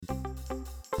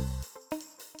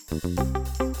You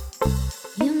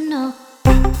know.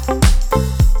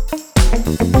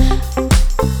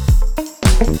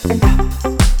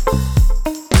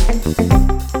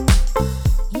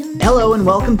 Hello and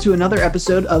welcome to another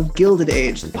episode of Gilded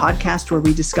Age, the podcast where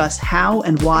we discuss how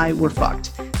and why we're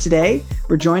fucked. Today,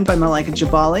 we're joined by Malaika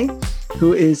Jabali,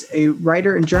 who is a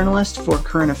writer and journalist for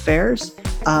Current Affairs.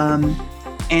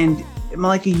 And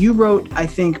Malaika, you wrote, I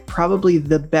think, probably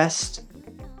the best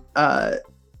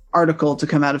article to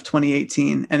come out of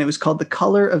 2018, and it was called "The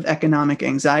Color of Economic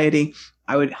Anxiety."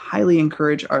 I would highly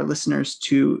encourage our listeners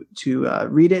to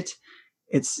read it.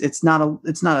 It's not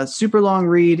a super long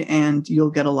read, and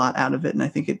you'll get a lot out of it. And I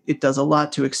think it does a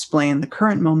lot to explain the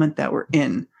current moment that we're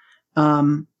in.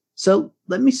 So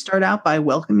let me start out by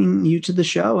welcoming you to the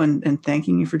show and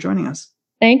thanking you for joining us.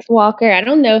 Thanks, Walker. I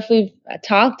don't know if we've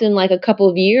talked in like a couple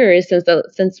of years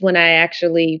since when I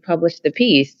actually published the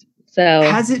piece. So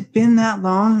has it been that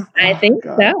long? I think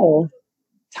so.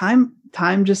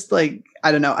 Time just like,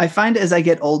 I don't know. I find as I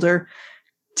get older,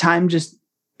 time just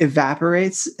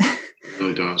evaporates. It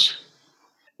really does.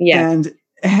 Yeah.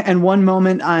 And one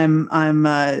moment I'm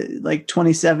like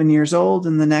 27 years old,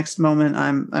 and the next moment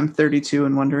I'm 32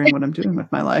 and wondering what I'm doing with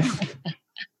my life.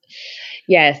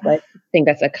 Yes, I think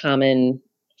that's a common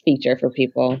feature for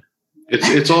people.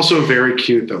 It's also very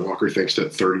cute that Walker thinks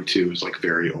that 32 is like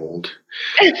very old.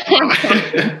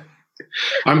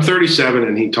 I'm 37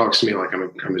 and he talks to me like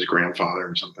I'm his grandfather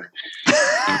or something.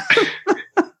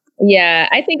 Yeah,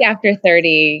 I think after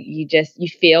 30, you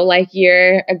feel like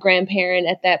you're a grandparent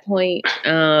at that point.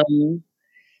 I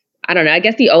don't know. I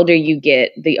guess the older you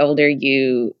get, the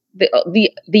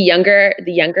younger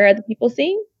are the people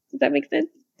seeing. Does that make sense?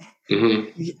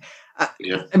 Mm-hmm.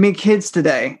 Yeah. I mean, kids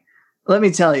today, let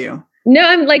me tell you. No,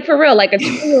 I'm like, for real, like a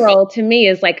 2-year-old to me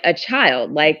is like a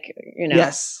child, like, you know.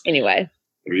 Yes. Anyway.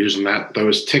 We're using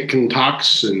those tick and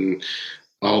talks and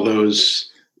all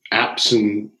those apps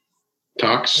and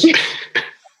talks.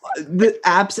 The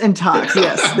apps and talks.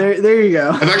 Yes. There you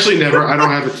go. I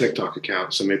don't have a TikTok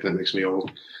account, so maybe that makes me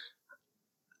old.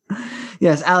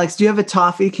 Yes. Alex, do you have a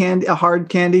toffee candy, a hard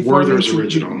candy? Werther's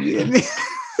Original.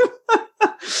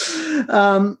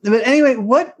 But anyway,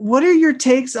 what are your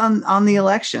takes on the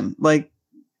election? Like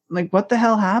what the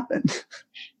hell happened?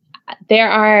 There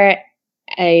are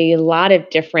a lot of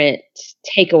different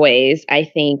takeaways, I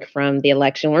think, from the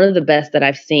election. One of the best that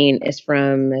I've seen is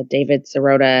from David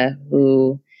Sirota,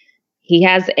 who he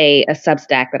has a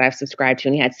Substack that I've subscribed to,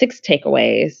 and he had 6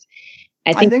 takeaways.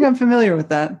 I think I'm familiar with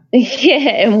that. Yeah,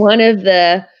 and one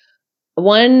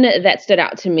that stood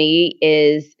out to me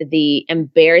is the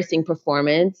embarrassing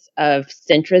performance of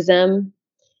centrism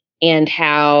and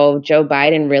how Joe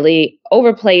Biden really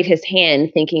overplayed his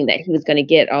hand, thinking that he was going to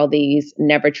get all these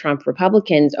never Trump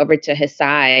Republicans over to his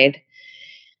side.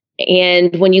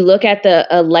 And when you look at the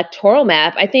electoral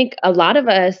map, I think a lot of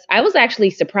us, I was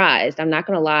actually surprised. I'm not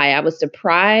going to lie. I was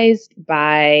surprised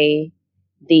by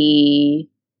the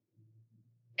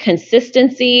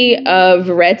consistency of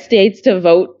red states to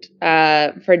vote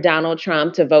for Donald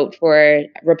Trump, to vote for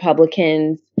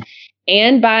Republicans,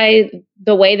 and by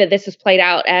the way that this has played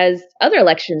out as other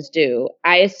elections do.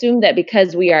 I assume that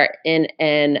because we are in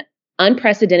an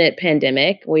unprecedented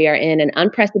pandemic, we are in an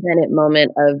unprecedented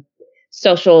moment of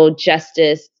social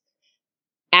justice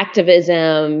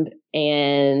activism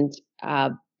and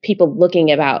people looking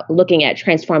at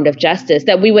transformative justice,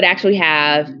 that we would actually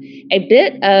have a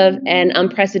bit of an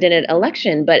unprecedented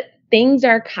election, but things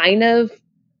are kind of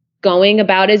going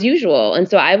about as usual. And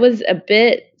so I was a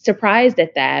bit surprised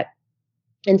at that.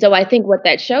 And so I think what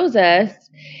that shows us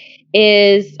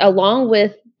is, along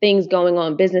with things going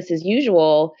on business as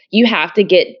usual, you have to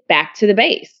get back to the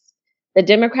base. The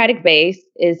Democratic base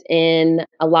is in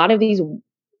a lot of these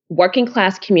working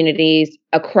class communities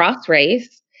across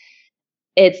race.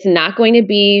 It's not going to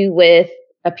be with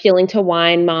appealing to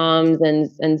wine moms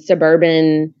and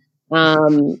suburban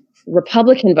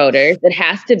Republican voters. It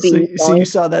has to be. So you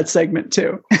saw that segment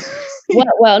too.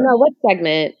 Well, no, what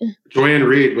segment? Joanne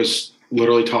Reed was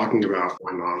literally talking about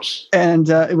wine moms. And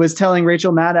it was telling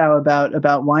Rachel Maddow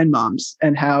about wine moms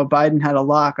and how Biden had a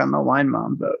lock on the wine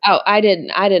mom vote. Oh, I did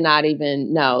not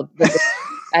even know.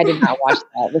 I did not watch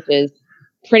that, which is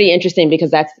pretty interesting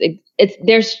because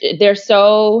they're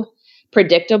so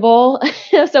predictable.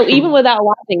 So even without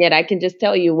watching it, I can just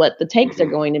tell you what the takes are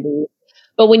going to be.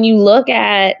 But when you look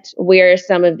at where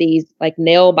some of these like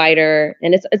nail biter,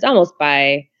 and it's almost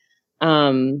by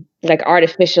like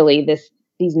artificially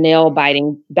these nail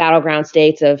biting battleground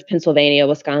states of Pennsylvania,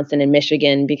 Wisconsin, and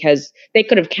Michigan, because they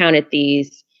could have counted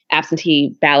these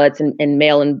absentee ballots and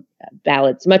mail-in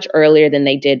ballots much earlier than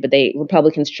they did, but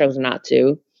Republicans chose not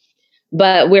to.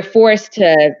 But we're forced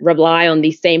to rely on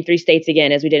these same 3 states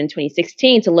again, as we did in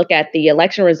 2016, to look at the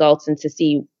election results and to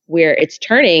see where it's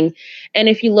turning. And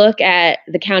if you look at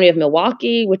the county of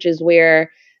Milwaukee, which is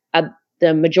where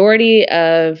the majority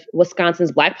of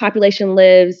Wisconsin's Black population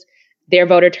lives, their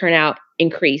voter turnout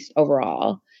increased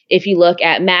overall. If you look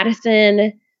at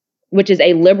Madison, which is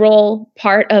a liberal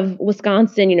part of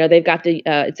Wisconsin, they've got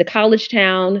it's a college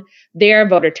town, their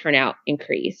voter turnout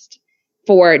increased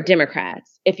for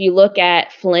Democrats. If you look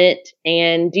at Flint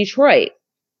and Detroit,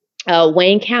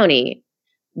 Wayne County,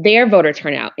 their voter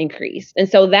turnout increased. And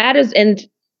so and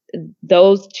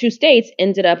those 2 states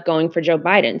ended up going for Joe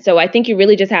Biden. So I think you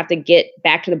really just have to get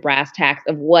back to the brass tacks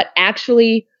of what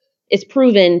actually is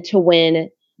proven to win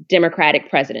Democratic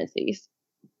presidencies.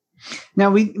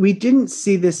 Now, we didn't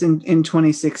see this in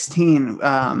 2016.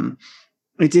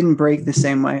 It didn't break the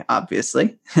same way,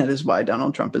 obviously. That is why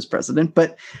Donald Trump is president.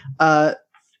 But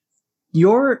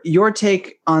your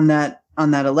take on that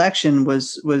election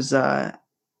was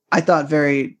I thought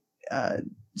very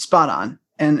spot on,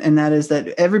 and that is that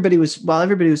while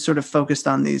everybody was sort of focused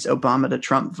on these Obama to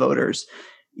Trump voters,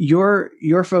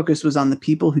 your focus was on the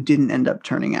people who didn't end up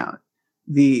turning out,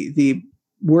 the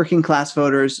working class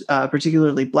voters,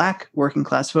 particularly Black working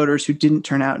class voters who didn't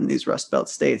turn out in these Rust Belt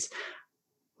states.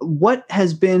 What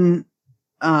has been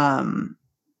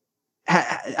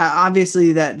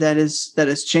obviously that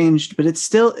has changed, but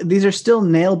these are still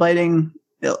nail biting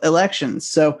elections.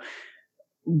 So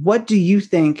what do you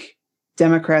think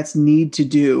Democrats need to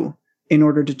do in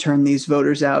order to turn these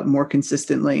voters out more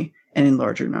consistently and in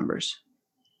larger numbers?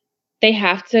 They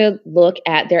have to look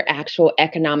at their actual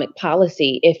economic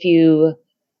policy. If you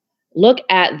look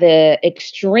at the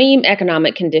extreme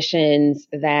economic conditions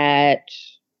that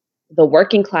the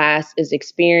working class is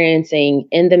experiencing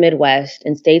in the Midwest,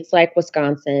 in states like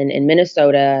Wisconsin and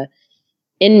Minnesota,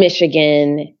 in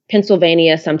Michigan,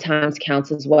 Pennsylvania sometimes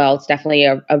counts as well. It's definitely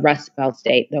a Rust Belt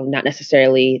state, though not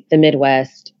necessarily the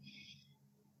Midwest.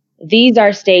 These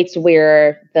are states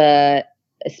where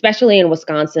especially in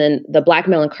Wisconsin, the Black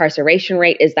male incarceration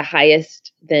rate is the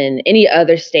highest than any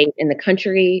other state in the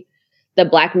country. The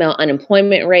Black male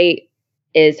unemployment rate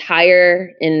is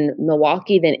higher in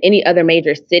Milwaukee than any other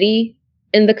major city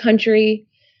in the country.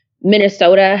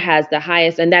 Minnesota has the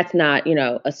highest, and that's not,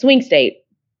 a swing state,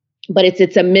 but it's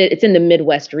in the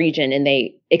Midwest region, and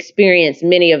they experience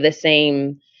many of the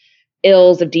same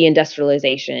ills of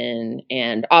deindustrialization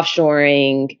and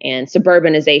offshoring and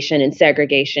suburbanization and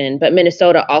segregation. But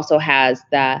Minnesota also has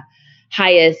the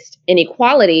highest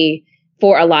inequality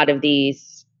for a lot of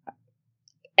these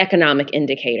economic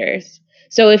indicators.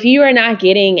 So if you are not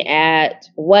getting at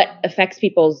what affects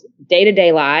people's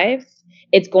day-to-day lives,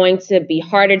 it's going to be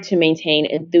harder to maintain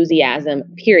enthusiasm,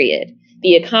 period.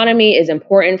 The economy is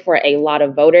important for a lot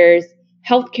of voters.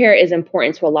 Healthcare is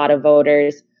important to a lot of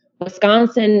voters.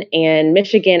 Wisconsin and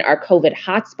Michigan are COVID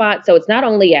hotspots. So it's not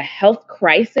only a health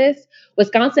crisis.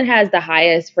 Wisconsin has the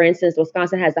highest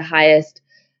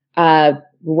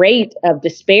rate of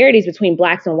disparities between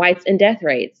Blacks and whites in death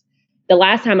rates. The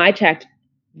last time I checked,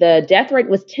 the death rate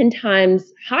was 10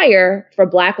 times higher for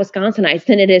Black Wisconsinites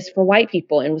than it is for white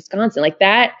people in Wisconsin. Like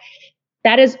that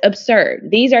is absurd.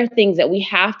 These are things that we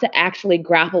have to actually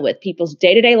grapple with. People's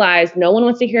day-to-day lives. No one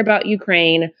wants to hear about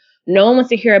Ukraine. No one wants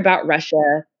to hear about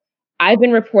Russia. I've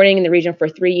been reporting in the region for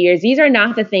 3 years. These are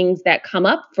not the things that come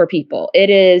up for people. It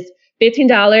is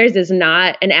 $15 is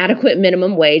not an adequate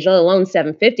minimum wage, let alone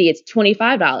 $7.50. It's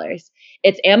 $25.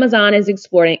 It's Amazon is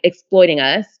exploiting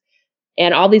us.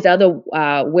 And all these other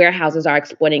warehouses are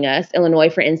exploiting us. Illinois,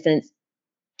 for instance,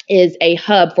 is a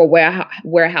hub for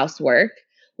warehouse work,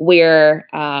 where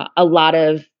a lot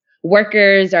of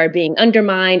workers are being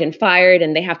undermined and fired,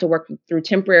 and they have to work through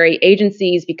temporary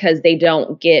agencies because they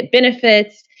don't get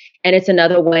benefits. And it's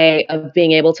another way of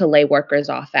being able to lay workers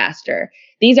off faster.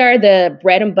 These are the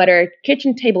bread and butter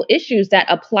kitchen table issues that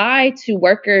apply to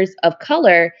workers of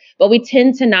color, but we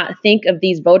tend to not think of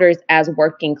these voters as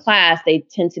working class. They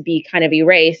tend to be kind of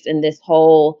erased in this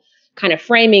whole kind of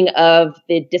framing of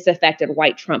the disaffected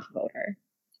white Trump voter.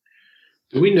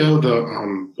 Do we know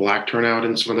the Black turnout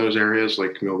in some of those areas,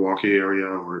 like Milwaukee area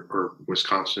or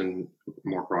Wisconsin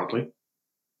more broadly?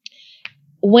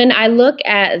 When I look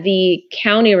at the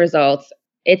county results,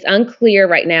 it's unclear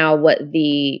right now what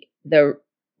the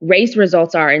race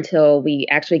results are until we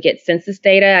actually get census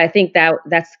data. I think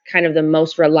that's kind of the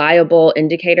most reliable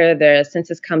indicator. The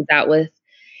census comes out with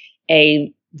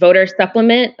a voter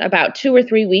supplement about 2 or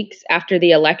 3 weeks after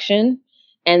the election,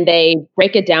 and they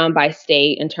break it down by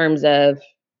state in terms of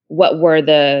what were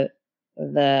the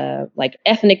like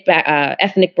ethnic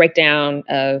breakdown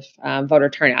of voter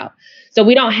turnout. So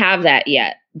we don't have that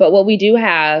yet. But what we do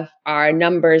have are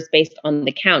numbers based on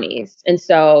the counties. And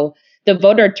so the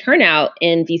voter turnout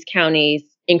in these counties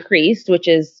increased, which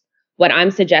is what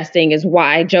I'm suggesting is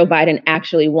why Joe Biden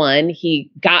actually won. He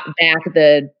got back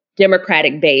the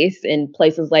Democratic base in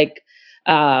places like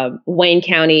Wayne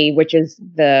County, which is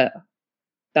the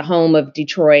home of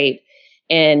Detroit,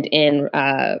 and in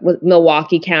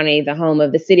Milwaukee County, the home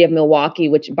of the city of Milwaukee,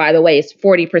 which, by the way, is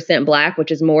 40% Black,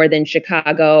 which is more than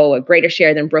Chicago, a greater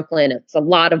share than Brooklyn. It's a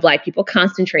lot of Black people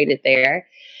concentrated there.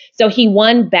 So he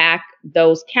won back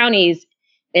those counties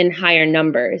in higher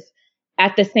numbers.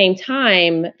 At the same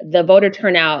time, the voter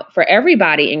turnout for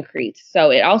everybody increased. So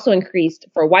it also increased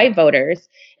for white voters.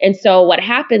 And so what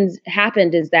happened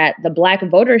is that the Black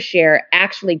voter share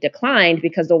actually declined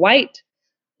because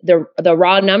the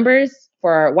raw numbers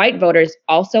for white voters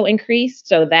also increased.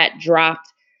 So that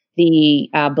dropped the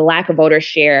Black voter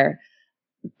share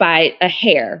by a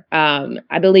hair.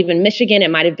 I believe in Michigan,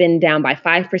 it might have been down by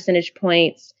 5 percentage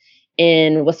points.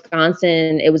 In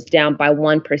Wisconsin, it was down by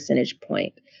 1 percentage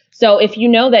point. So if you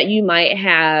know that you might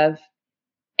have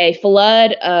a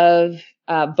flood of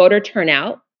voter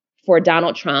turnout for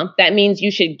Donald Trump, that means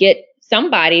you should get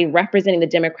somebody representing the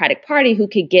Democratic Party who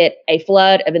could get a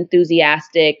flood of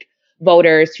enthusiastic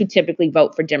voters who typically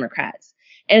vote for Democrats.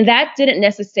 And that didn't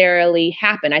necessarily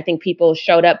happen. I think people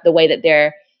showed up the way that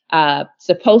they're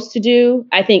supposed to do.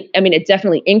 I mean, it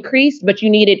definitely increased, but you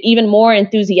needed even more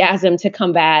enthusiasm to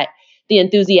combat the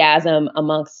enthusiasm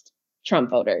amongst Trump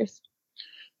voters.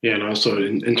 Yeah, and also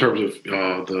in terms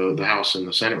of the House and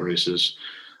the Senate races,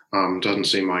 doesn't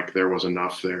seem like there was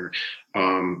enough there.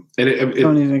 And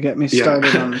don't even get me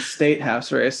started on the state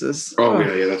House races. Oh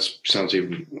yeah, that sounds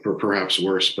even perhaps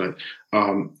worse. But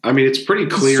I mean, it's pretty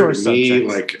clear to me,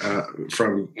 like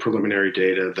from preliminary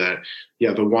data,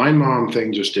 that the wine mom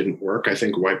thing just didn't work. I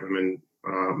think white women,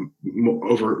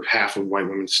 over half of white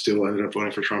women, still ended up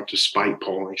voting for Trump, despite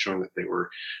polling showing that they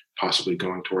were possibly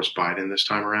going towards Biden this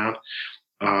time around.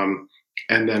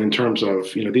 And then in terms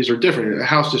of, these are different.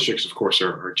 House districts, of course,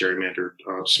 are gerrymandered,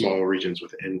 small regions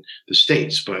within the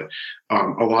states. But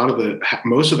a lot of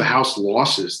most of the House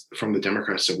losses from the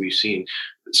Democrats that we've seen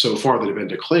so far that have been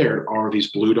declared are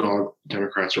these blue dog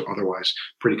Democrats or otherwise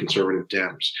pretty conservative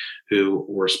Dems who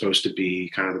were supposed to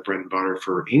be kind of the bread and butter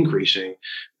for increasing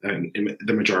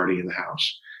the majority in the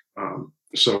House.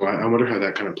 So I wonder how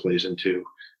that kind of plays into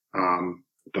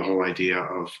the whole idea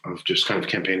of just kind of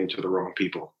campaigning to the wrong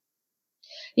people.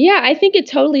 Yeah, I think it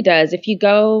totally does. If you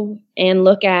go and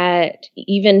look at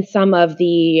even some of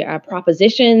the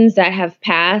propositions that have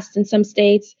passed in some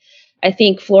states, I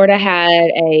think Florida had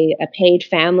a paid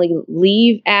family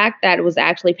leave act that was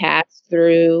actually passed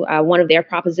through one of their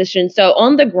propositions. So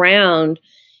on the ground,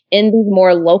 in these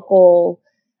more local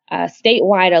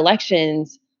statewide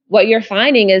elections, what you're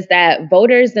finding is that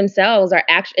voters themselves are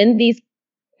actually in these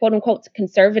quote unquote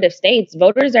conservative states,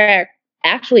 voters are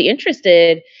actually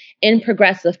interested in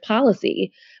progressive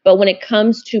policy. But when it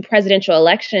comes to presidential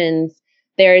elections,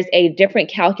 there's a different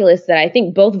calculus that I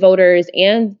think both voters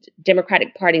and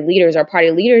Democratic Party leaders or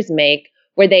party leaders make,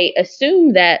 where they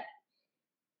assume that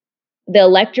the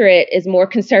electorate is more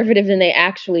conservative than they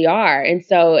actually are. And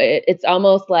so it's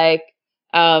almost like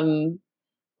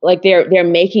they're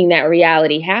making that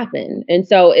reality happen. And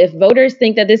so if voters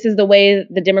think that this is the way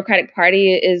the Democratic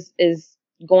Party is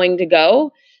going to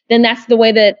go, then that's the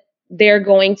way that they're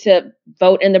going to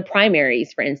vote in the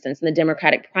primaries, for instance, in the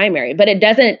Democratic primary. But it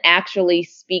doesn't actually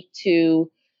speak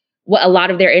to what a lot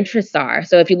of their interests are.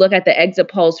 So if you look at the exit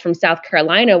polls from South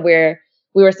Carolina, where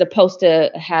we were supposed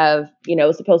to have, it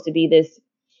was supposed to be this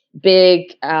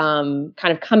big kind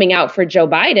of coming out for Joe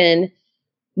Biden,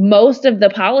 most of the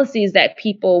policies that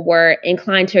people were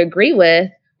inclined to agree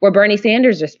with were Bernie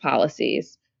Sanders'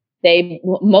 policies.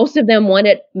 Most of them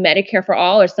wanted Medicare for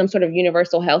all or some sort of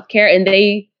universal health care, and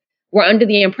they were under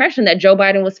the impression that Joe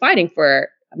Biden was fighting for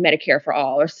Medicare for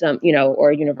all or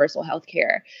or universal health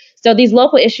care. So these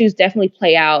local issues definitely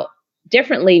play out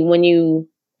differently when you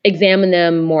examine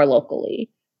them more locally.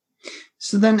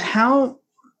 So then how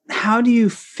do you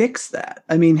fix that?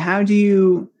 I mean, how do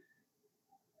you,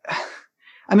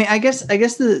 I guess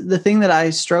the thing that I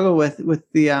struggle with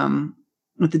the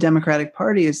Democratic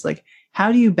Party is like,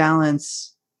 how do you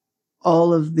balance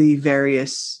all of the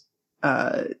various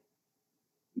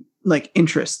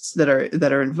interests that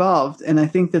are involved? And I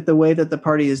think that the way that the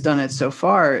party has done it so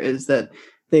far is that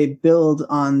they build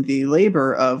on the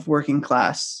labor of working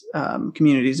class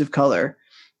communities of color,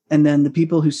 and then the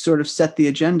people who sort of set the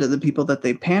agenda, the people that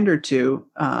they pander to,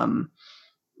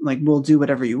 we'll do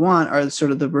whatever you want, are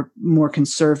sort of the more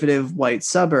conservative white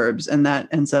suburbs, and that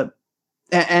ends up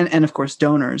and of course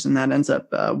donors, and that ends up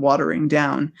watering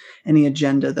down any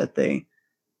agenda that they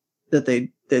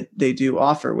do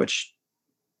offer, which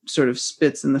sort of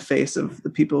spits in the face of the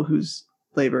people whose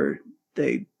labor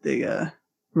they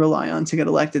rely on to get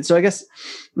elected. So I guess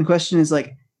the question is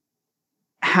like,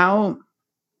 how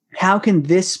can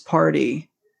this party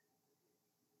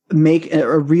make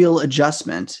a real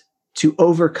adjustment to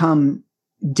overcome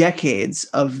decades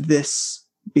of this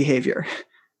behavior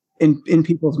in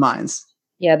people's minds?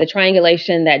 Yeah, the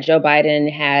triangulation that Joe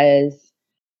Biden has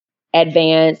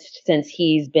advanced since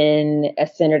he's been a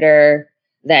senator,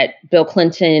 that Bill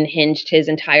Clinton hinged his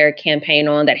entire campaign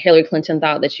on, that Hillary Clinton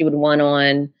thought that she would win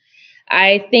on.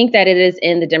 I think that it is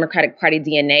in the Democratic Party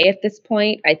DNA at this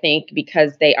point. I think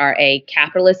because they are a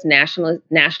capitalist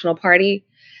national party,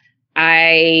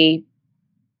 I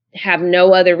have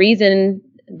no other reason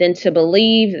than to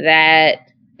believe that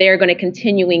they're going to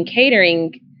continue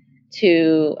catering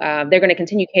to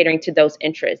those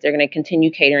interests. They're going to continue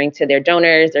catering to their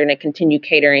donors. They're going to continue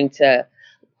catering to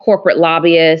corporate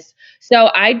lobbyists. So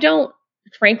I don't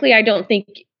think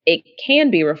it can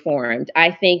be reformed.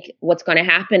 I think what's going to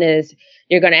happen is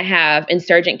you're going to have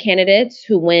insurgent candidates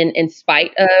who win in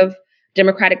spite of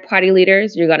Democratic Party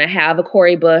leaders. You're going to have a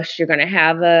Cori Bush. You're going to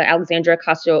have Alexandria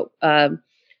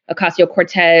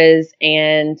Ocasio-Cortez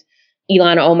and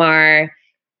Ilhan Omar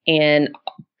and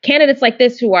candidates like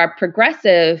this who are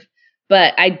progressive,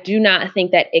 but I do not think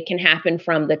that it can happen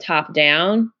from the top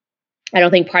down. I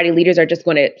don't think party leaders are just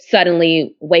going to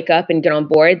suddenly wake up and get on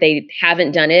board. They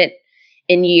haven't done it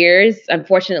in years.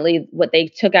 Unfortunately, what they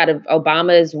took out of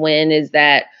Obama's win is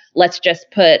that let's just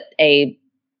put a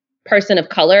person of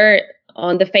color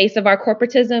on the face of our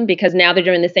corporatism, because now they're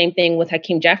doing the same thing with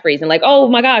Hakeem Jeffries and like, oh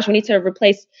my gosh, we need to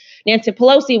replace Nancy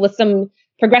Pelosi with some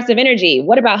progressive energy.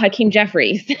 What about Hakeem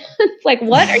Jeffries? It's like,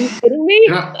 what? Are you kidding me?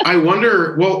 Yeah, I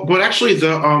wonder. Well, but actually,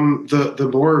 the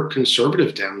more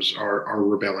conservative Dems are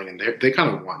rebelling, and they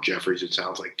kind of want Jeffries. It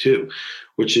sounds like too,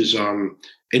 which is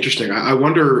interesting. I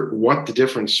wonder what the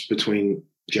difference between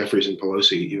Jeffries and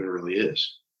Pelosi even really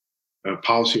is,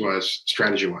 policy wise,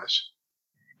 strategy wise.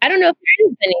 I don't know if there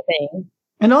is anything.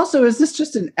 And also, is this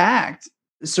just an act?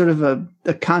 Sort of a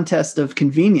contest of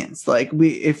convenience. Like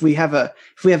if we have a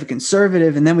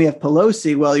conservative and then we have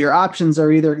Pelosi, well, your options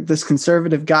are either this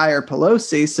conservative guy or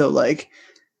Pelosi. So like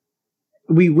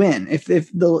we win. If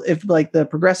like the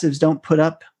progressives don't put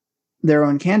up their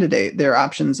own candidate, their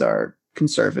options are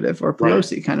conservative or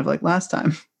Pelosi, right, kind of like last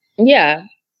time. Yeah.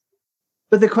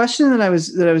 But the question that I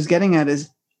was getting at is,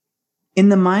 in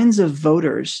the minds of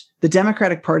voters, the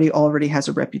Democratic Party already has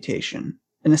a reputation,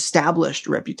 an established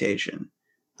reputation.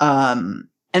 And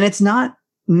it's not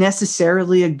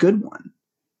necessarily a good one.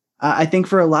 I think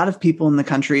for a lot of people in the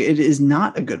country, it is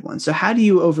not a good one. So how do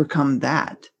you overcome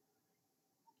that?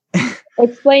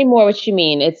 Explain more what you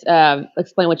mean. It's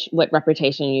explain what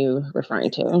reputation you're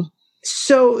referring to.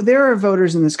 So there are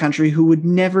voters in this country who would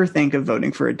never think of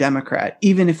voting for a Democrat,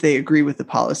 even if they agree with the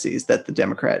policies that the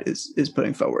Democrat is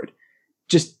putting forward.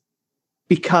 Just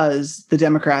because the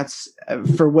Democrats,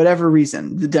 for whatever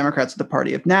reason, the Democrats are the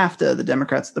party of NAFTA, the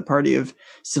Democrats are the party of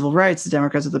civil rights, the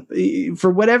Democrats are for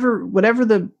whatever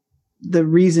the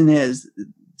reason is,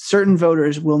 certain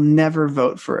voters will never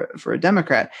vote for a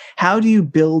Democrat. How do you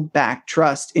build back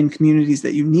trust in communities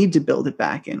that you need to build it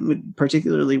back in, with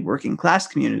particularly working class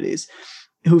communities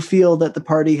who feel that the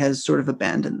party has sort of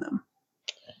abandoned them?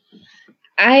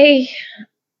 I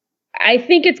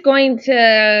think it's going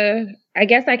to, I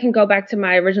guess I can go back to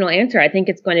my original answer. I think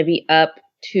it's going to be up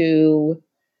to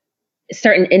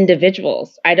certain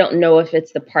individuals. I don't know if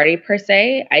it's the party per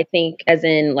se. I think as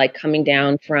in like coming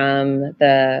down from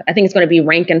I think it's going to be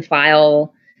rank and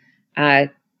file,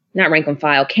 not rank and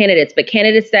file candidates, but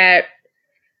candidates that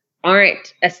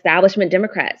aren't establishment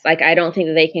Democrats. Like, I don't think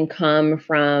that they can come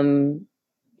from,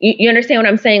 you understand what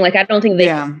I'm saying? Like, I don't think they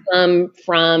can come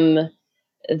from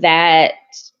that,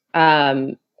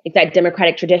 that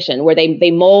Democratic tradition where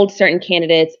they mold certain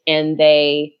candidates and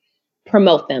they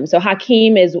promote them. So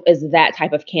Hakeem is that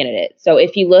type of candidate. So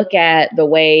if you look at the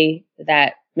way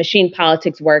that machine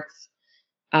politics works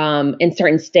in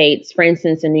certain states, for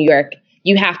instance, in New York,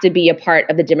 you have to be a part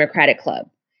of the Democratic Club.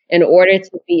 In order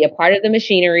to be a part of the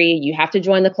machinery, you have to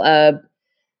join the club.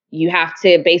 You have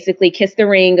to basically kiss the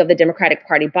ring of the Democratic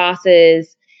Party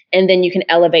bosses, and then you can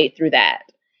elevate through that.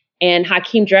 And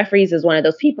Hakeem Jeffries is one of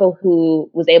those people who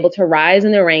was able to rise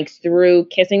in the ranks through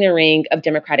kissing the ring of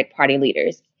Democratic Party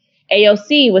leaders.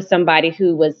 AOC was somebody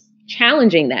who was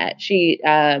challenging that.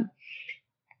 Joe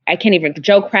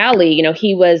Crowley,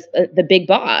 he was the big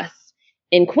boss.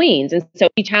 in Queens. And so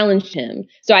he challenged him.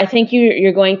 So I think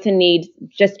you're going to need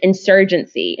just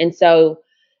insurgency. And so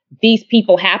these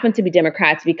people happen to be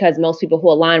Democrats because most people who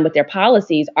align with their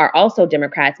policies are also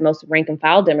Democrats. Most rank and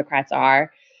file Democrats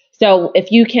are. So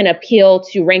if you can appeal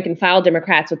to rank and file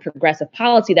Democrats with progressive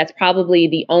policy, that's probably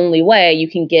the only way you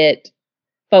can get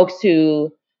folks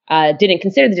who didn't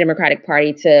consider the Democratic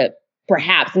Party to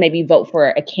perhaps maybe vote for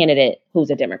a candidate who's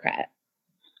a Democrat.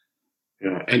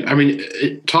 Yeah, and I mean,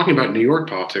 talking about New York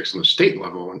politics on the state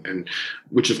level, and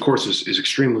which of course is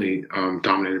extremely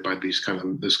dominated by this kind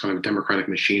of democratic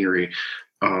machinery,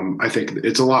 I think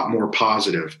it's a lot more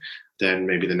positive than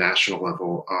maybe the national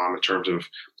level in terms of,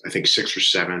 I think 6 or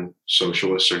 7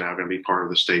 socialists are now going to be part of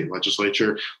the state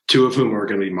legislature, 2 of whom are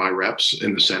going to be my reps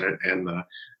in the Senate and the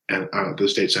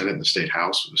state Senate and the state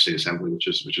House, the state Assembly, which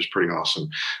is pretty awesome.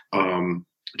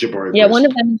 Jabari. Yeah, one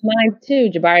of them is mine too,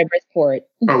 Jabari Brisport.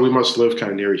 Oh, we must live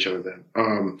kind of near each other then.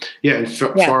 And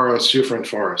Sufran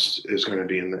Forrest is going to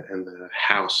be in the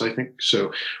House, I think,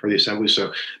 so, or the Assembly.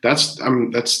 So that's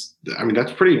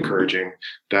pretty encouraging.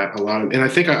 That a lot of, and I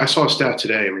think I saw a stat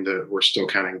today. I mean, we're still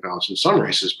counting ballots in some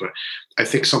races, but I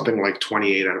think something like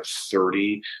 28 out of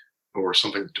 30, or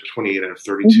something 28 out of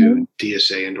 32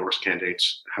 DSA endorsed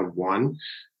candidates have won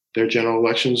their general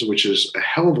elections, which is a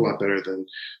hell of a lot better than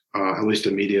at least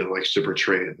the media likes to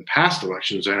portray it in the past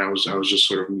elections. And I was just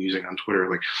sort of musing on Twitter,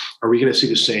 like, are we going to see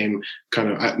the same kind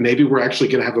of, maybe we're actually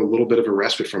going to have a little bit of a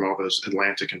respite from all those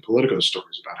Atlantic and Politico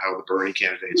stories about how the Bernie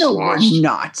candidates lost. No, we're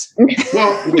not.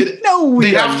 Well,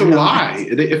 they have to lie.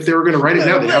 If they were going to write it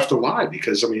down, they have to lie,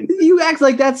 because, I mean. You act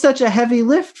like that's such a heavy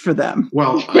lift for them.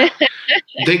 Well,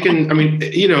 they can, I mean,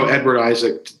 Edward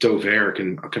Isaac Dover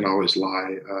can always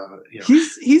lie.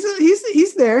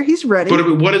 He's there. He's ready. But I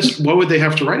mean, what would they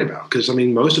have to write about? Because, I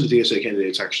mean, most of the DSA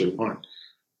candidates actually won.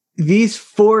 These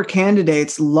 4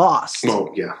 candidates lost.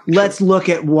 Oh, yeah. Let's look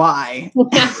at why.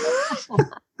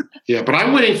 Yeah, but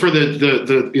I'm waiting for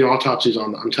the autopsies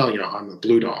on. I'm telling you, on the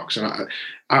Blue Dogs, and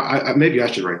I maybe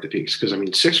I should write the piece, because, I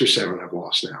mean, 6 or 7 have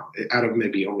lost now out of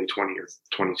maybe only 20 or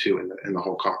 22 in the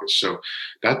whole caucus. So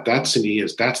that's to me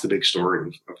that's the big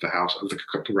story of the House, of the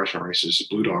congressional races.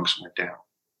 Blue Dogs went down.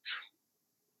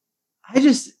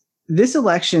 This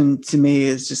election to me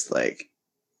is just like,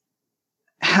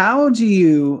 how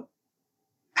in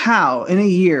a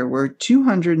year where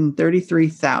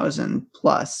 233,000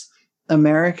 plus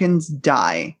Americans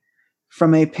die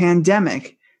from a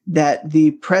pandemic that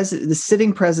the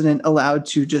sitting president allowed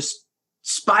to just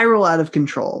spiral out of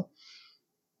control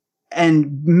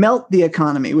and melt the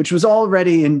economy, which was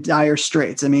already in dire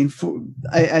straits. I mean,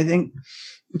 I think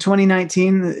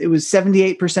 2019, it was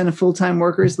 78% of full-time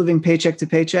workers living paycheck to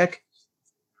paycheck,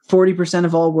 40%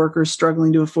 of all workers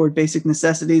struggling to afford basic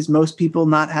necessities, most people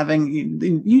not having,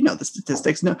 the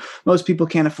statistics. No, most people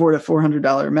can't afford a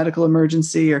 $400 medical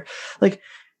emergency, or like,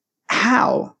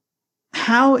 how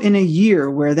in a year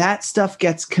where that stuff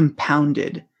gets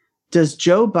compounded, does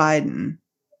Joe Biden,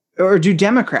 or do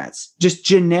Democrats, just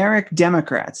generic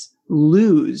Democrats,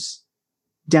 lose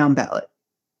down ballot?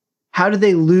 How do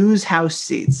they lose House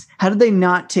seats? How do they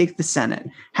not take the Senate?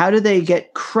 How do they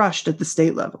get crushed at the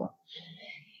state level?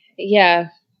 Yeah.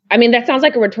 I mean, that sounds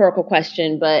like a rhetorical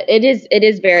question, but it is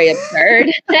very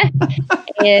absurd.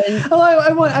 And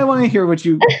I want to hear what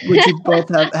you both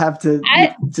have to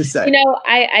say.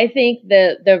 I think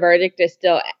the verdict is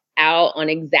still out on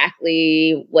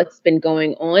exactly what's been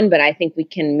going on, but I think we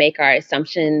can make our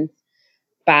assumptions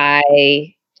by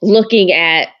looking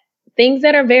at things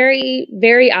that are very,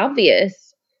 very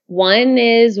obvious. One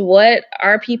is, what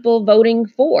are people voting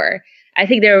for? I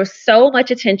think there was so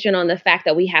much attention on the fact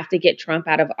that we have to get Trump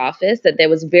out of office that there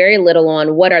was very little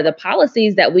on what are the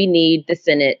policies that we need the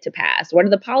Senate to pass? What are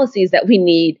the policies that we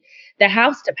need the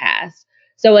House to pass?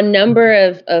 So a number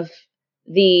of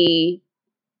the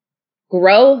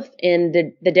growth in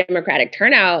the Democratic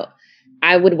turnout,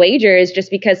 I would wager, is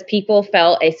just because people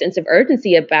felt a sense of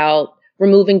urgency about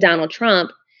removing Donald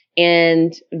Trump,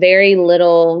 and very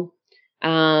little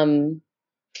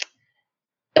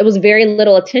it was very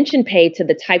little attention paid to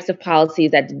the types of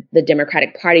policies that the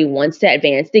Democratic Party wants to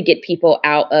advance to get people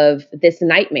out of this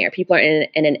nightmare. People are in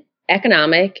an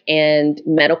economic and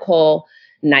medical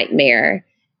nightmare,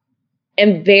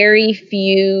 and very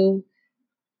few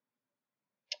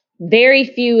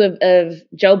of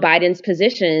Joe Biden's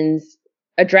positions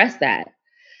address that.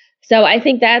 So I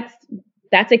think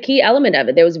that's a key element of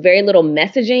it. There was very little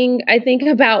messaging, I think,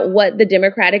 about what the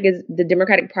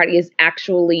Democratic Party is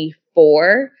actually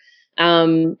for.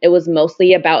 It was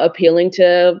mostly about appealing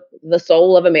to the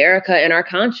soul of America in our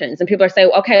conscience. And people are saying,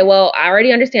 okay, well, I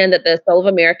already understand that the soul of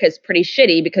America is pretty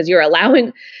shitty because you're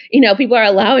allowing, people are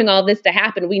allowing all this to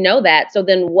happen. We know that. So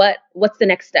then what's the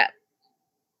next step?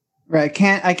 Right.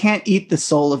 I can't eat the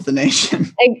soul of the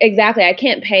nation. Exactly. I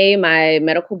can't pay my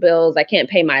medical bills. I can't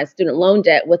pay my student loan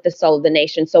debt with the soul of the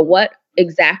nation. So what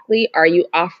exactly are you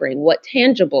offering? What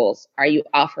tangibles are you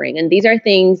offering? And these are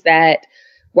things that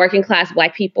working class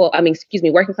people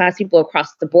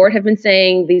across the board have been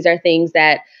saying. These are things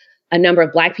that a number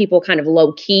of Black people kind of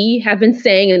low key have been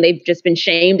saying, and they've just been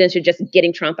shamed into just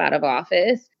getting Trump out of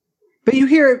office. But you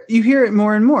hear it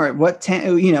more and more.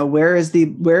 Where is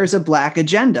a Black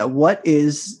agenda? What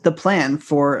is the plan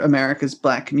for America's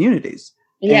Black communities?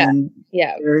 I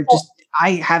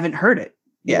haven't heard it.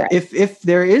 Yeah. Right. If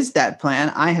there is that plan,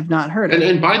 I have not heard it.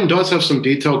 And Biden does have some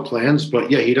detailed plans, but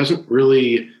yeah, he doesn't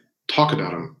really talk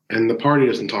about them, and the party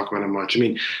doesn't talk about them much. I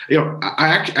mean,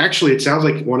 actually, it sounds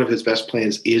like one of his best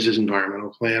plans is his environmental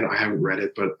plan. I haven't read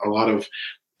it, but a lot of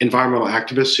environmental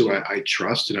activists who I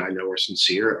trust and I know are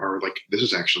sincere are like, this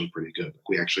is actually pretty good.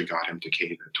 We actually got him to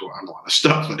cater to on a lot of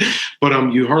stuff,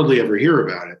 but you hardly ever hear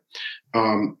about it.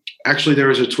 Actually, there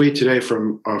was a tweet today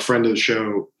from a friend of the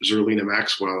show, Zerlina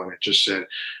Maxwell, and it just said,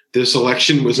 this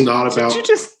election was not about.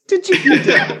 Did you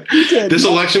did. This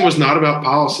election was not about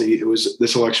policy.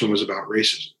 This election was about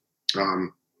racism.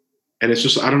 And it's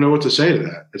just, I don't know what to say to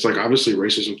that. It's like, obviously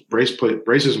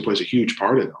racism plays a huge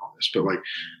part in all this, but like,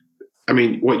 I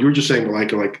mean, what you were just saying,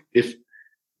 like if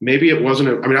maybe it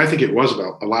wasn't, I think it was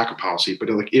about a lack of policy, but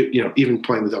like, even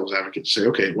playing the devil's advocate to say,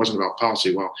 okay, it wasn't about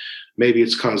policy. Well, maybe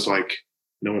it's because like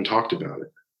no one talked about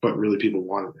it, but really people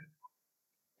wanted it.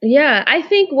 Yeah, I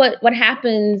think what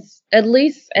happens, at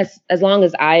least as long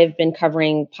as I've been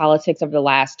covering politics over the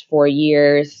last 4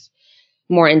 years,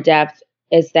 more in depth,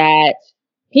 is that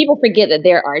people forget that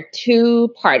there are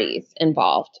two parties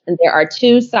involved and there are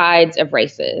two sides of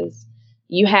races.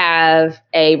 You have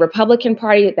a Republican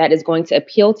Party that is going to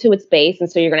appeal to its base.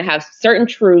 And so you're going to have certain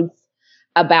truths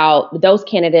about those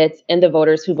candidates and the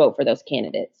voters who vote for those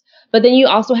candidates. But then you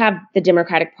also have the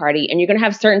Democratic Party, and you're going to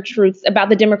have certain truths about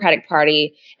the Democratic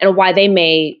Party and why they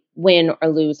may win or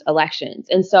lose elections.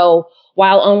 And so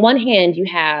while on one hand, you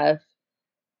have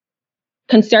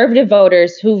conservative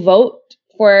voters who vote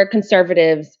for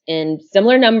conservatives in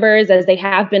similar numbers as they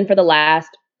have been for the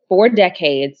last 4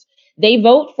 decades, they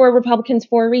vote for Republicans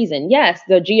for a reason. Yes,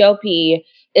 the GOP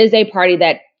is a party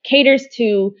that caters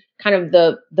to kind of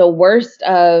the worst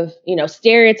of,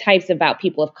 stereotypes about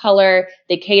people of color.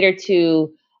 They cater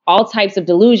to all types of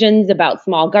delusions about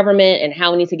small government and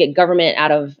how we need to get government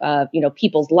out of,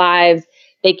 people's lives.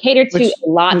 They cater to a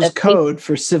lot of code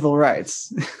for civil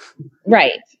rights.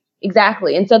 Right,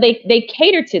 exactly. And so they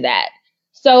cater to that.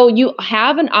 So you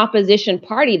have an opposition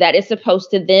party that is supposed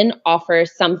to then offer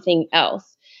something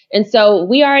else. And so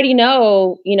we already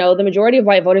know, the majority of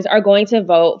white voters are going to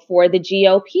vote for the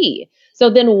GOP. So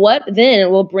then what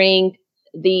then will bring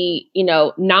the,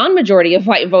 non-majority of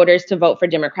white voters to vote for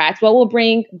Democrats? What will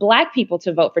bring Black people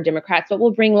to vote for Democrats? What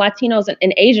will bring Latinos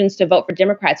and Asians to vote for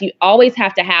Democrats? You always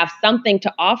have to have something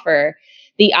to offer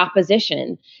the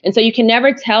opposition. And so you can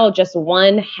never tell just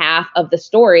one half of the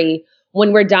story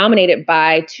when we're dominated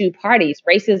by two parties.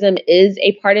 Racism is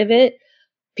a part of it.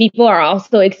 People are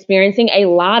also experiencing a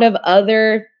lot of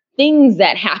other things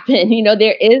that happen.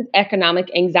 There is economic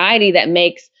anxiety that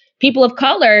makes people of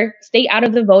color stay out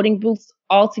of the voting booths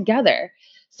altogether.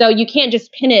 So you can't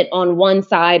just pin it on one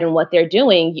side and what they're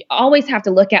doing. You always have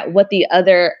to look at what the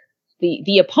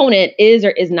opponent is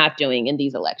or is not doing in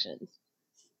these elections.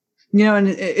 And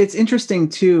it's interesting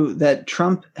too that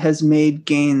Trump has made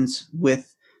gains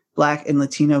with Black and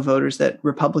Latino voters that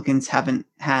Republicans haven't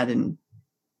had in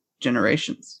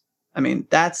generations. I mean,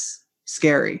 that's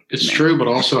scary. It's true, but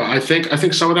also I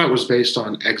think some of that was based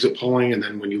on exit polling, and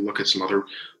then when you look at some other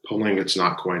polling, it's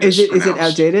not quite. Is it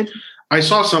outdated? I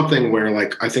saw something where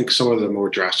I think some of the more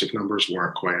drastic numbers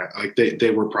weren't quite they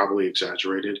were probably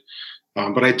exaggerated,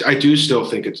 but I do still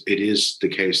think it is the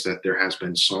case that there has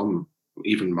been some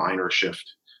even minor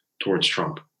shift towards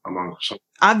Trump among some.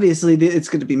 Obviously, it's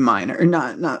going to be minor,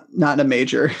 not a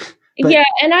major. But. Yeah,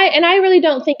 and I really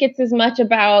don't think it's as much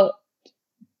about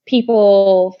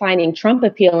people finding Trump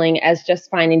appealing as just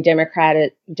finding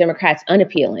Democrats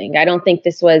unappealing. I don't think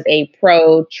this was a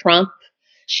pro-Trump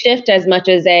shift as much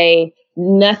as a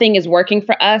nothing is working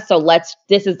for us, so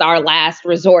this is our last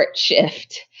resort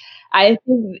shift. I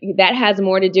think that has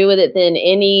more to do with it than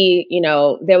any,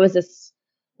 there was this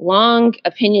long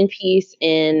opinion piece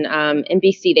in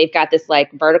NBC. They've got this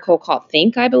vertical called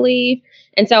Think, I believe.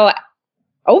 And so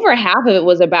over half of it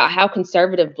was about how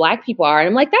conservative Black people are. And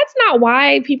I'm like, that's not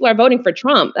why people are voting for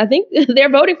Trump. I think they're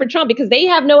voting for Trump because they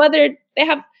have nowhere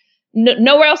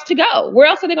else to go. Where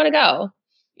else are they going to go?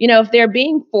 If they're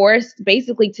being forced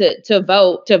basically to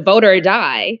vote or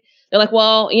die, they're like,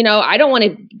 well, I don't want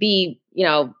to be,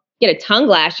 get a tongue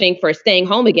lashing for staying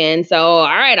home again. So, all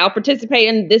right, I'll participate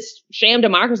in this sham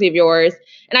democracy of yours.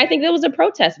 And I think it was a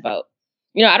protest vote.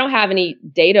 I don't have any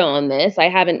data on this. I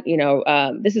haven't,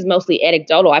 this is mostly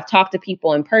anecdotal. I've talked to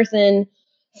people in person,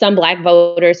 some Black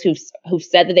voters who've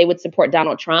said that they would support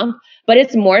Donald Trump, but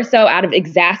it's more so out of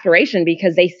exasperation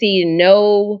because they see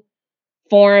no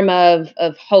form of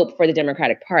hope for the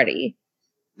Democratic Party.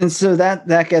 And so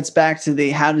that gets back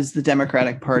to how does the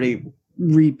Democratic Party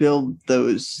rebuild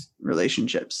those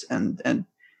relationships? And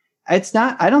it's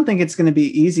not, I don't think it's going to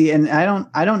be easy. And I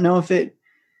don't know if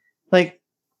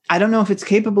I don't know if it's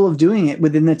capable of doing it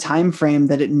within the time frame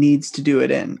that it needs to do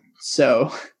it in. So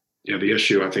yeah, the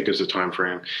issue I think is the time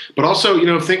frame. But also,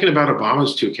 thinking about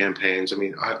Obama's two campaigns, I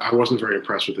mean, I wasn't very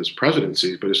impressed with his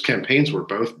presidency, but his campaigns were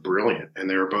both brilliant and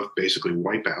they were both basically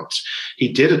wipeouts.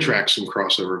 He did attract some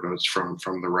crossover votes from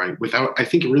the right without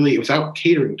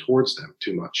catering towards them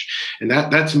too much. And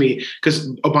that to me, because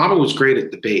Obama was great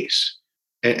at the base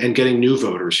and getting new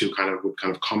voters who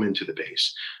would come into the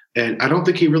base. And I don't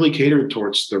think he really catered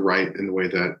towards the right in the way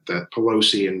that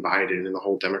Pelosi and Biden and the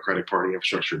whole Democratic Party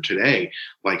infrastructure today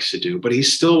likes to do. But he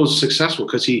still was successful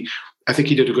because I think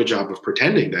he did a good job of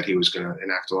pretending that he was going to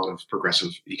enact a lot of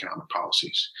progressive economic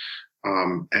policies.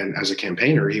 And as a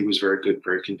campaigner, he was very good,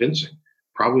 very convincing.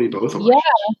 Probably both of us.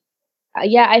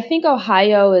 Yeah, I think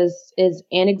Ohio is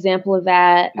an example of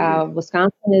that. Mm-hmm.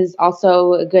 Wisconsin is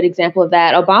also a good example of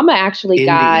that. Obama actually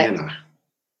got...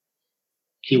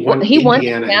 He won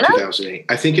Indiana in 2008.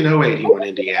 I think in 2008 he won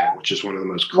Indiana, which is one of the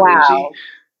most crazy. Wow.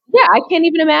 Yeah, I can't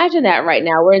even imagine that right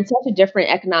now. We're in such a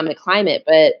different economic climate.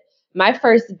 But my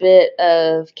first bit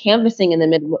of canvassing in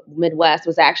the Midwest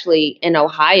was actually in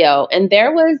Ohio. And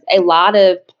there was a lot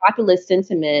of populist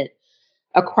sentiment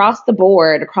across the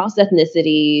board, across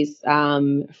ethnicities,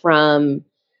 from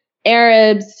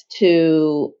Arabs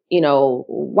to,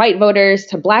 white voters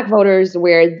to Black voters,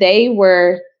 where they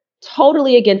were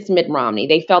totally against Mitt Romney.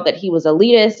 They felt that he was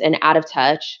elitist and out of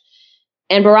touch.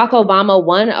 And Barack Obama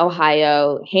won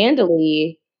Ohio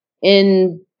handily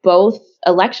in both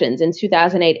elections in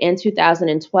 2008 and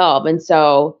 2012. And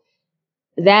so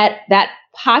that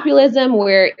populism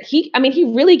where he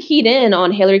really keyed in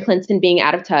on Hillary Clinton being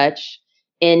out of touch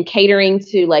and catering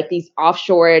to like these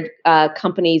offshore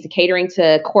companies, catering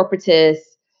to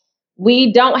corporatists.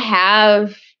 We don't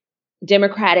have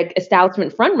Democratic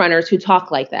establishment frontrunners who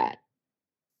talk like that.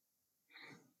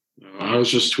 I was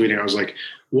just tweeting. I was like,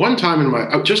 one time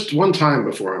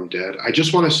before I'm dead, I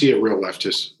just want to see a real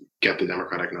leftist get the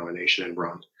Democratic nomination and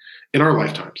run in our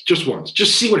lifetimes. Just once.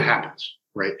 Just see what happens,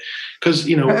 right? Because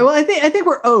Well, I think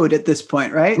we're owed at this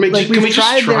point, right? I mean, we've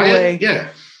tried their way. Yeah.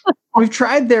 We've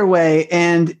tried their way,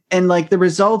 and like the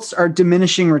results are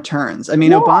diminishing returns. I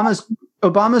mean, yeah.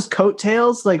 Obama's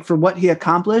coattails, like for what he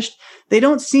accomplished, they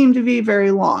don't seem to be very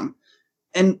long.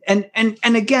 And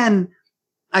again,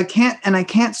 I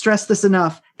can't stress this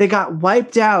enough. They got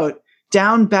wiped out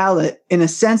down ballot in a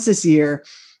census year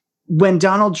when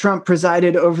Donald Trump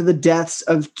presided over the deaths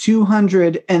of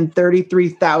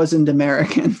 233,000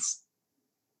 Americans.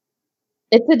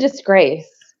 It's a disgrace.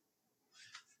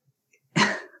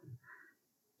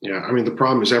 Yeah, I mean, the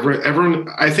problem is everyone.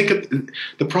 I think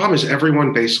the problem is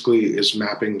everyone basically is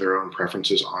mapping their own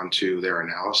preferences onto their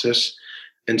analysis,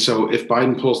 and so if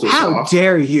Biden pulls this off, how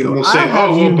dare you? They'll say,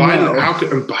 "Oh, well,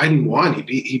 Biden won.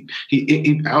 He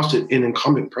ousted an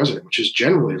incumbent president," which is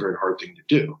generally a very hard thing to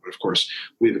do. But of course,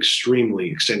 we have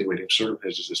extremely extenuating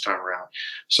circumstances this time around.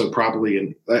 So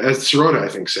probably, as Sirota I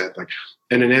think said, like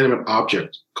an inanimate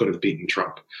object could have beaten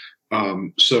Trump.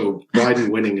 So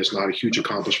Biden winning is not a huge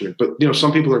accomplishment, but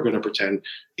some people are going to pretend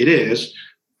it is.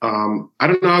 I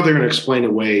don't know how they're going to explain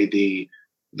away the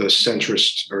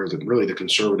centrist or really the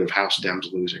conservative House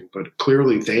Dems losing, but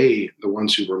clearly the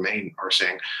ones who remain are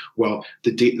saying, well,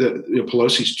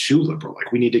 Pelosi's too liberal.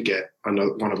 Like we need to get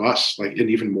another one of us, like an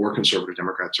even more conservative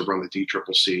Democrat to run the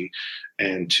DCCC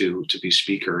and to be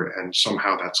speaker. And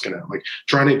somehow that's going to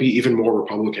trying to be even more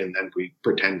Republican than we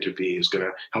pretend to be is going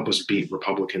to help us beat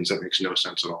Republicans. That makes no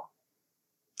sense at all.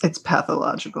 It's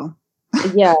pathological.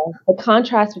 Yeah, the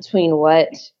contrast between what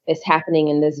is happening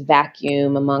in this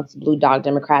vacuum amongst blue dog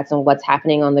Democrats and what's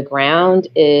happening on the ground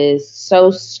is so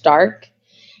stark.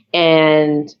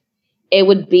 And it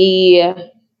would be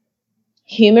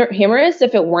humorous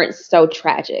if it weren't so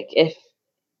tragic, if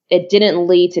it didn't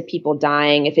lead to people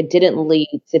dying, if it didn't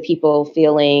lead to people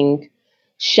feeling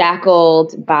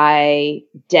shackled by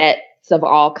debts of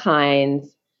all kinds,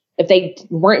 if they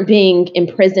weren't being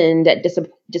imprisoned at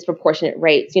disproportionate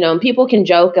rates, and people can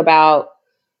joke about,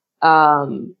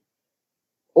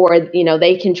 or,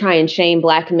 they can try and shame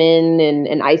Black men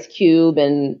and Ice Cube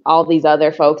and all these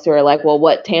other folks who are like, well,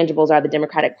 what tangibles are the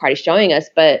Democratic Party showing us?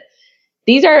 But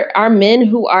these are men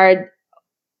who are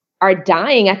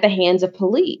dying at the hands of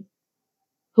police,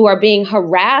 who are being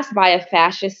harassed by a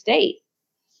fascist state.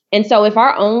 And so if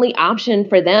our only option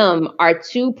for them are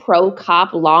two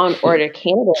pro-cop law and order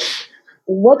candidates,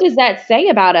 what does that say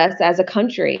about us as a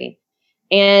country?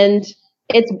 And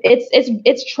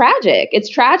it's tragic. It's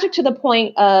tragic to the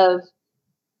point of,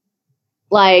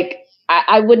 like,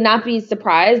 I would not be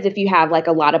surprised if you have like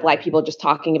a lot of Black people just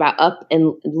talking about up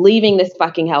and leaving this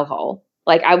fucking hellhole.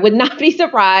 Like, I would not be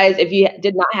surprised if you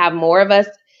did not have more of us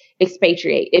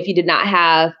expatriate, if you did not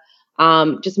have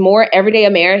just more everyday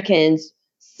Americans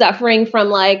suffering from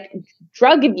like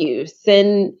drug abuse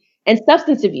and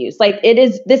substance abuse. Like,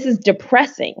 this is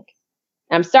depressing.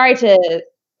 I'm sorry to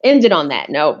end it on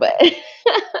that note, but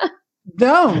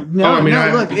No.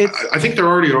 Look, I think there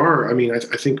already are. I mean, I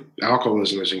think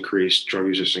alcoholism has increased, drug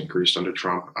use has increased under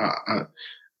Trump.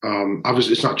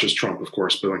 Obviously, it's not just Trump, of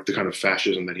course, but like the kind of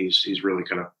fascism that he's really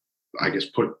kind of, I guess,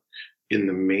 put in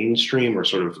the mainstream or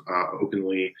sort of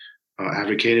openly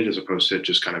advocated, as opposed to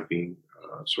just kind of being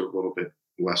sort of a little bit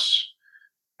less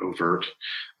overt.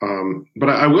 But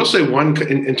I will say one,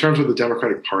 in terms of the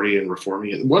Democratic Party and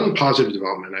reforming it, one positive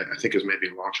development I think is maybe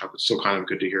a long shot, but still kind of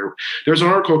good to hear. There was an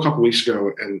article a couple weeks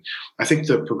ago, and I think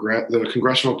the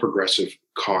Congressional Progressive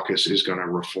Caucus is going to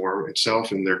reform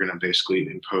itself, and they're going to basically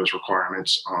impose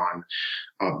requirements on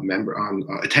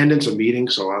attendance of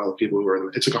meetings. So a lot of the people who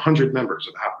are, it's like 100 members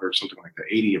or something like that,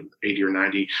 80 or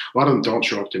 90. A lot of them don't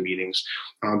show up to meetings.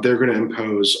 They're going to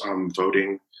impose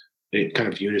voting,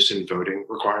 kind of unison voting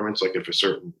requirements. Like if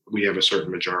we have a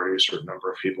certain majority, a certain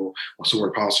number of people, so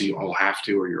we're policy, you all have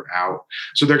to, or you're out.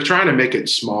 So they're trying to make it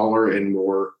smaller and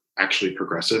more actually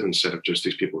progressive, instead of just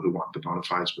these people who want the bona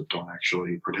fides but don't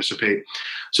actually participate.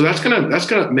 So that's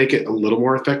gonna make it a little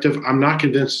more effective. I'm not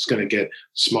convinced it's going to get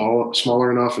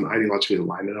smaller enough and ideologically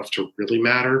aligned enough to really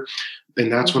matter. And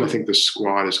that's when I think the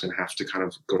squad is going to have to kind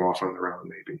of go off on their own.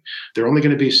 Maybe they're only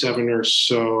going to be 7 or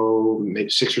so, maybe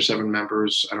 6 or 7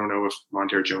 members. I don't know if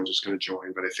Mondaire Jones is going to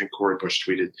join, but I think Cori Bush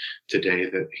tweeted today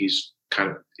that he's kind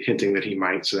of hinting that he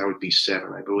might. So that would be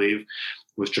 7, I believe,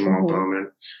 with Jamal Bowman.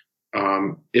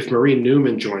 If Marie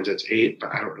Newman joins, that's 8,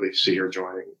 but I don't really see her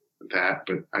joining that.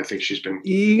 But I think she's been.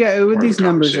 These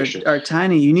numbers are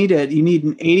tiny. You need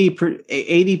an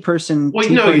 80 person. Well,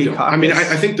 no, you don't. Caucus. I mean,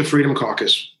 I think the Freedom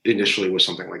Caucus initially was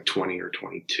something like 20 or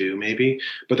 22, maybe,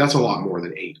 but that's a lot more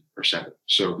than 8 or 7.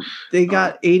 So they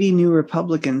got 80 new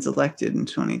Republicans elected in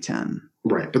 2010.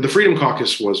 Right. But the Freedom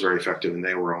Caucus was very effective, and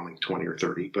they were only 20 or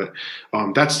 30. But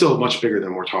that's still much bigger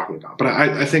than we're talking about. But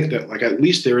I think that, like, at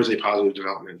least there is a positive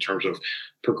development in terms of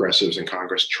progressives in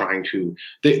Congress trying to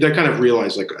 – they kind of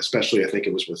realize, like, especially I think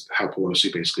it was with how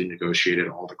Pelosi basically negotiated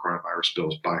all the coronavirus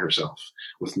bills by herself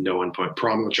with no input.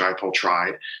 Pramila Jayapal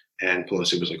tried, and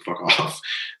Pelosi was like, fuck off.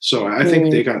 So I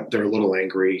think they're a little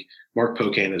angry. Mark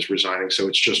Pocan is resigning, so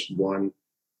it's just one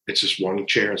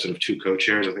chair instead of 2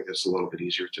 co-chairs. I think that's a little bit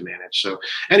easier to manage. So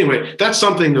anyway, that's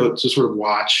something to sort of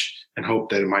watch and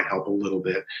hope that it might help a little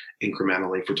bit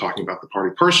incrementally for talking about the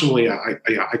party. Personally, I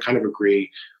kind of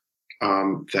agree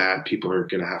that people are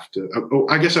going to have to.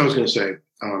 I guess I was going to say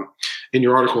in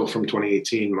your article from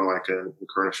 2018, Malika, in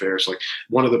Current Affairs, like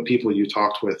one of the people you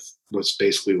talked with was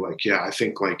basically like, yeah, I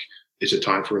think like, is it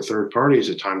time for a third party? Is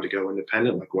it time to go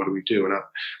independent? Like, what do we do? And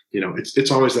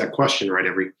it's always that question, right?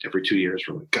 Every 2 years,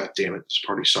 we're like, God damn it, this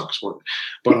party sucks.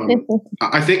 But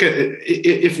I think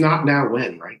if not now,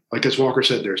 when, right? Like as Walker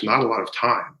said, there's not a lot of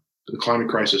time. The climate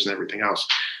crisis and everything else,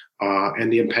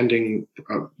 and the impending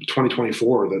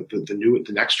 2024, the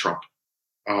next Trump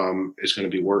is going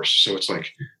to be worse. So it's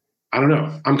like, I don't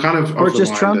know. I'm kind of or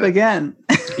just Trump again.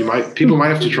 People might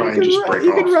have to try and just break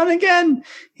off. He could run again.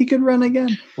 He could run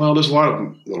again. Well, there's a lot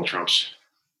of little Trumps.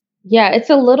 Yeah, it's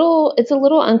a little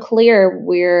unclear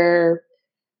where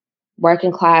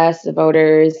working class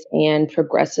voters and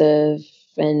progressive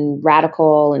and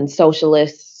radical and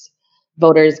socialist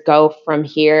voters go from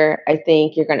here. I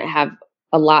think you're going to have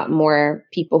a lot more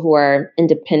people who are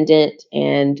independent,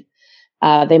 and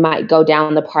they might go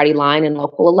down the party line in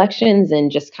local elections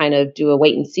and just kind of do a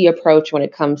wait and see approach when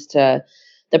it comes to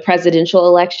the presidential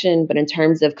election. But in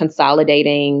terms of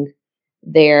consolidating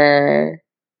their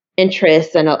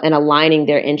interests and aligning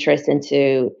their interests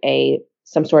into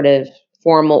some sort of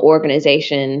formal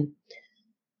organization,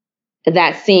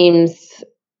 that seems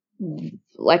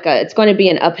it's going to be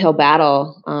an uphill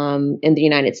battle in the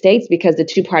United States because the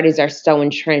two parties are so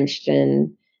entrenched,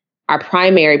 and our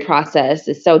primary process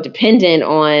is so dependent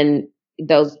on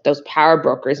those power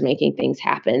brokers making things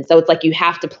happen. So it's like you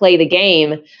have to play the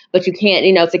game, but you can't,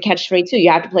 it's a catch-22. You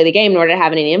have to play the game in order to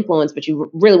have any influence, but you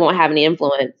really won't have any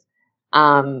influence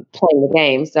playing the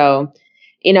game. So,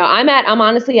 I'm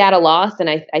honestly at a loss, and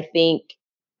I think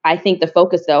the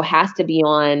focus though has to be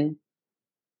on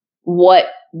what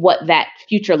that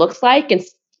future looks like, and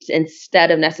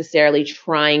instead of necessarily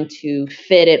trying to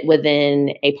fit it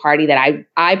within a party that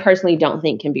I personally don't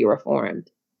think can be reformed.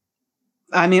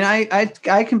 I mean,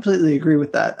 I completely agree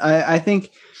with that. I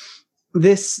think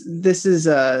this was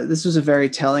a very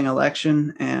telling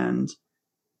election, and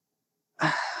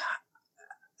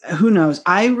who knows?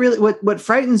 What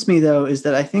frightens me though is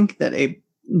that I think that a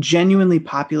genuinely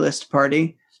populist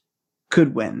party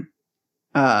could win.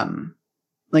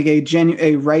 Like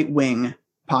a right wing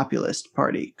populist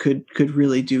party could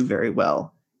really do very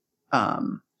well.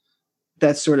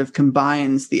 That sort of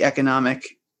combines the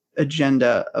economic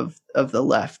agenda of the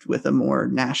left with a more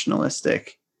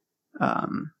nationalistic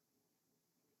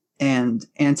and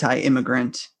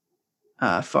anti-immigrant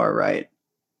far right.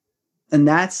 And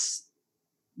that's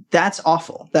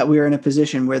awful that we're in a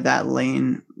position where that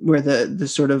lane, where the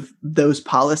sort of those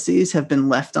policies have been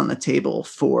left on the table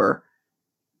for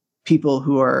people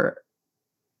who are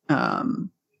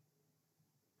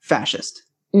fascist.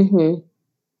 Mm-hmm.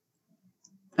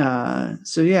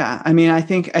 So yeah, I mean, I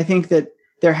think that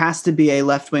there has to be a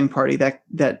left-wing party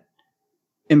that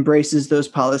embraces those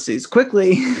policies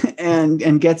quickly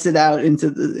and gets it out into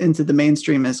the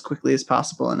mainstream as quickly as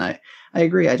possible. And I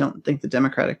agree. I don't think the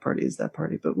Democratic Party is that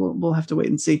party, but we'll have to wait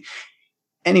and see.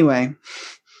 Anyway,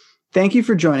 thank you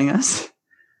for joining us.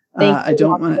 I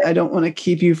don't want to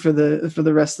keep you for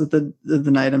the rest of the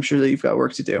night. I'm sure that you've got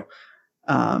work to do.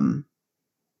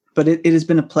 But it has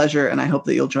been a pleasure, and I hope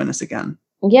that you'll join us again.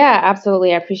 Yeah,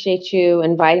 absolutely. I appreciate you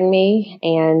inviting me.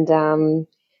 And, I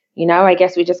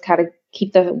guess we just kind of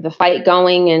keep the fight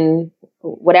going in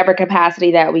whatever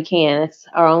capacity that we can. It's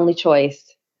our only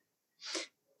choice.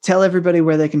 Tell everybody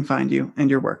where they can find you and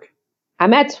your work.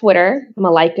 I'm at Twitter.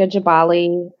 Malaika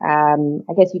Jabali.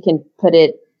 I guess you can put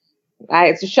it.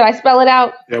 Should I spell it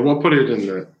out? Yeah, we'll put it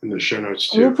in the show notes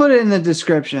too. We'll put it in the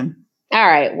description. All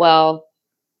right. Well,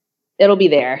 it'll be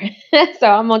there. So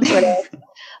I'm on Twitter.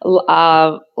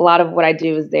 A lot of what I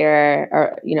do is there,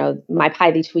 or, my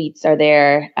Piley tweets are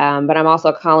there. But I'm also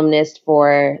a columnist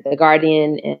for The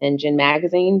Guardian and Gin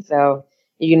Magazine. So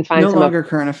you can find no longer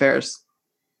current affairs.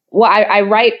 Well, I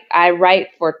write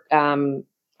for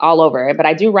all over, but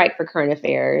I do write for Current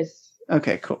Affairs.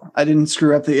 Okay, cool. I didn't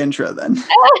screw up the intro then.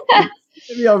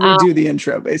 Maybe I'll redo the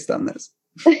intro based on this.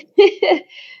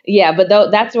 Yeah, but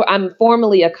that's where I'm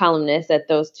formally a columnist at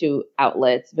those two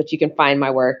outlets, but you can find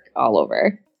my work all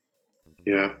over.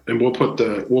 Yeah, and we'll put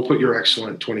your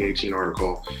excellent 2018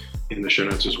 article in the show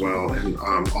notes as well. And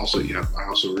also, yeah, I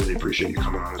also really appreciate you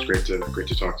coming on. It's great to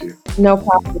talk to you. No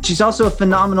problem. She's also a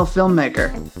phenomenal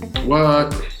filmmaker.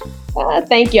 What?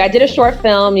 Thank you. I did a short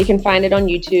film. You can find it on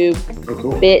YouTube. Oh,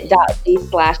 cool.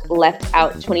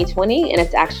 bit.ly/leftout2020, and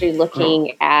it's actually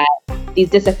looking at these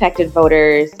disaffected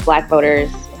voters, Black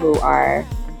voters who are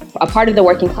a part of the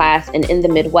working class and in the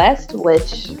Midwest,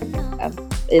 which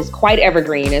is quite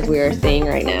evergreen, as we are seeing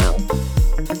right now.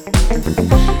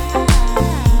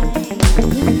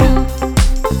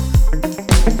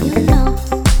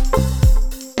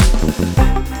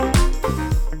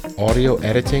 Audio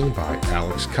editing by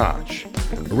Alex Koch.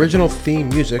 Original theme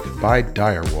music by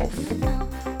Direwolf.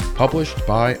 Published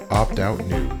by Opt Out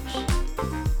News.